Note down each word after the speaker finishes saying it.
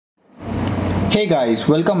Hey guys,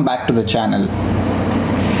 welcome back to the channel.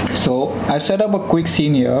 So I've set up a quick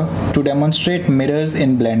scene here to demonstrate mirrors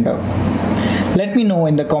in Blender. Let me know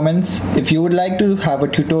in the comments if you would like to have a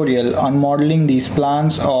tutorial on modeling these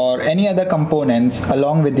plants or any other components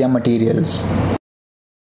along with their materials.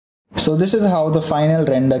 So this is how the final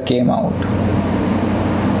render came out.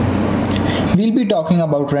 We'll be talking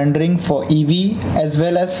about rendering for Eevee as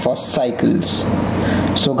well as for Cycles.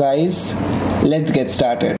 So guys, let's get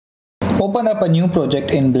started. Open up a new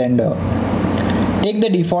project in Blender. Take the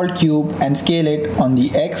default cube and scale it on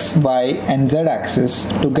the X, Y and Z axis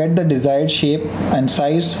to get the desired shape and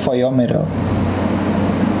size for your mirror.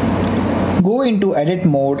 Go into edit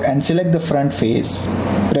mode and select the front face.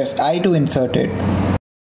 Press I to insert it.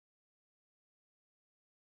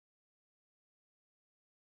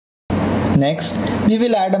 Next, we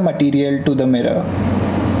will add a material to the mirror.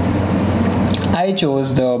 I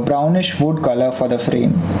chose the brownish wood color for the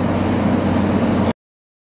frame.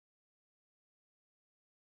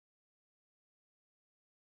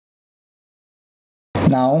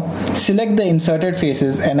 Now, select the inserted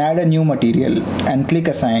faces and add a new material and click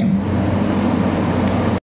Assign.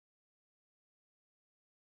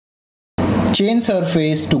 Change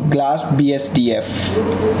Surface to Glass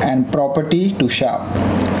BSDF and Property to Sharp.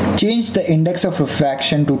 Change the index of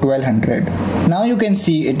refraction to 1200. Now you can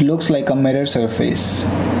see it looks like a mirror surface.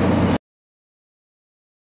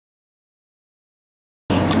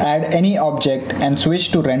 Add any object and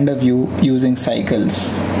switch to render view using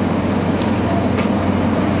Cycles.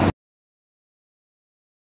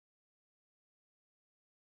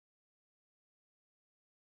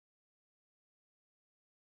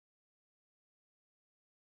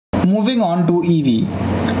 Moving on to Eevee,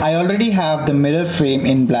 I already have the mirror frame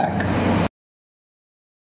in black.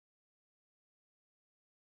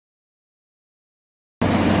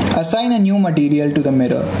 Assign a new material to the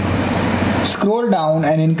mirror. Scroll down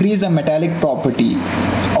and increase the metallic property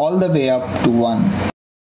all the way up to 1.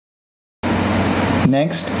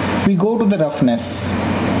 Next, we go to the roughness.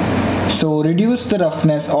 So reduce the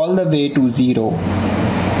roughness all the way to 0.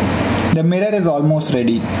 The mirror is almost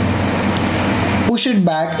ready. Push it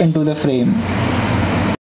back into the frame.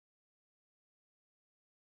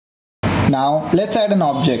 Now let's add an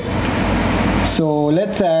object. So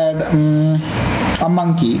let's add a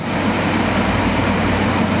monkey.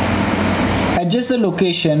 Adjust the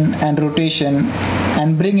location and rotation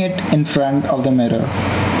and bring it in front of the mirror.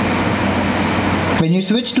 When you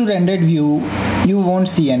switch to rendered view, you won't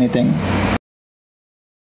see anything.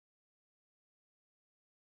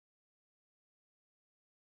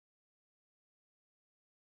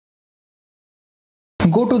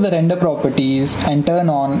 Go to the render properties and turn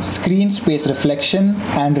on screen space reflection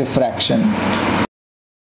and refraction.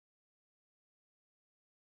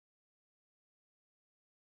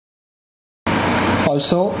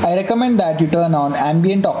 Also, I recommend that you turn on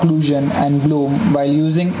ambient occlusion and bloom while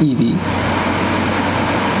using Eevee.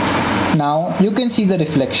 Now you can see the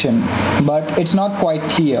reflection, but it's not quite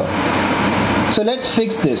clear. So let's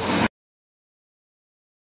fix this.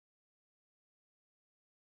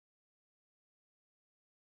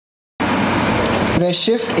 Press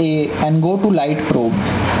Shift A and go to Light Probe.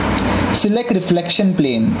 Select Reflection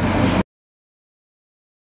Plane.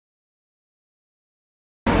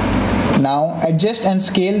 Now adjust and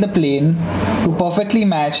scale the plane to perfectly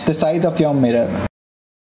match the size of your mirror.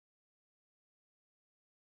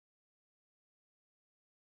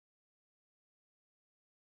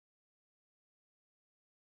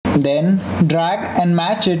 Then drag and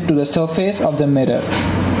match it to the surface of the mirror.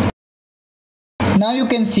 Now you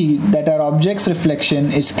can see that our object's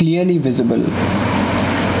reflection is clearly visible.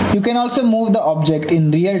 You can also move the object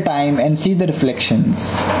in real time and see the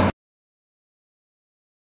reflections.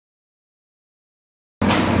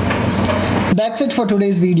 That's it for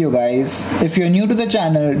today's video guys. If you're new to the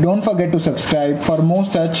channel, don't forget to subscribe for more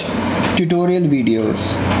such tutorial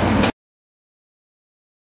videos.